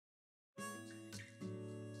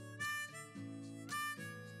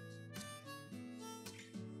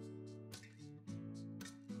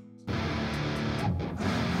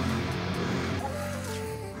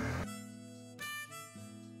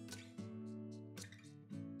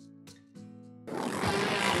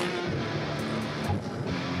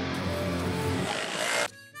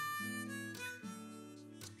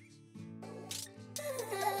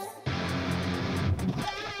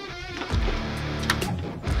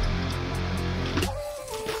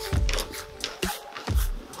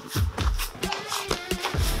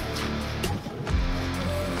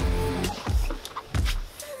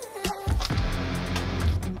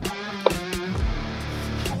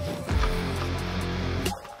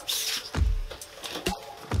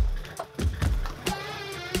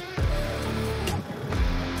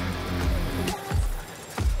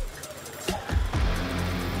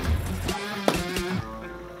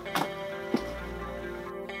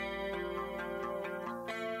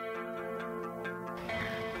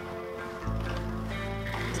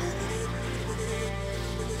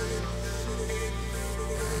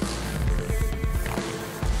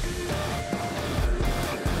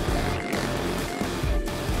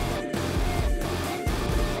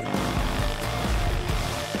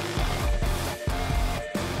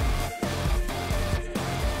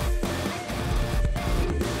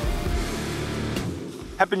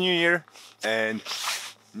Happy New Year and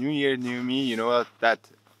New Year, new me, you know what, that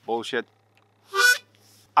bullshit.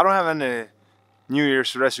 I don't have any New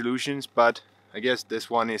Year's resolutions, but I guess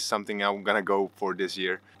this one is something I'm gonna go for this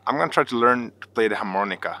year. I'm gonna try to learn to play the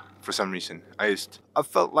harmonica for some reason. I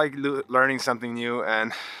felt like learning something new,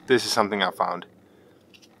 and this is something I found.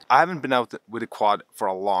 I haven't been out with a quad for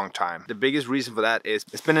a long time. The biggest reason for that is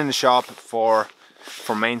it's been in the shop for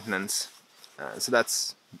maintenance. So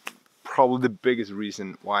that's probably the biggest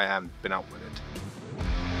reason why I haven't been out with it.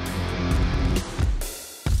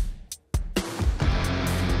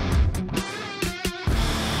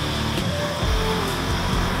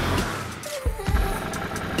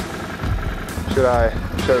 Should I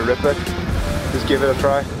rip it? Just give it a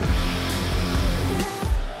try?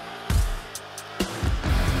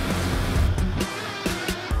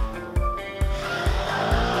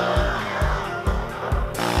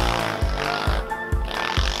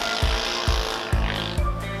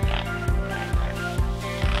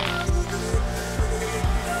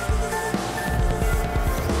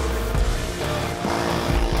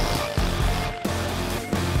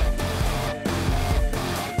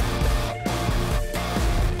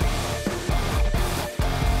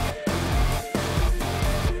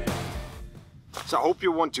 So I hope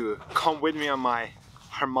you want to come with me on my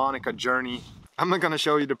harmonica journey. I'm not gonna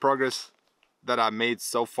show you the progress that I made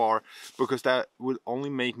so far, because that would only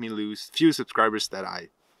make me lose few subscribers that I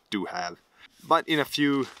do have. But in a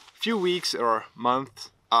few weeks or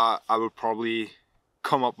months, I will probably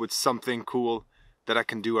come up with something cool that I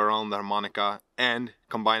can do around the harmonica and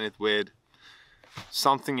combine it with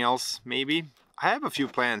something else maybe. I have a few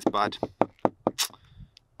plans, but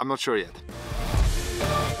I'm not sure yet.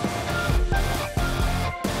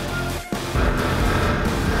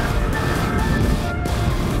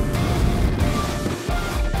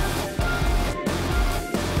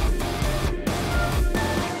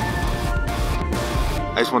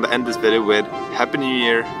 I just want to end this video with Happy New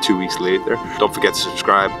Year 2 weeks later. Don't forget to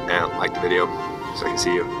subscribe and like the video so I can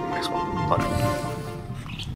see you in the next one. Bye.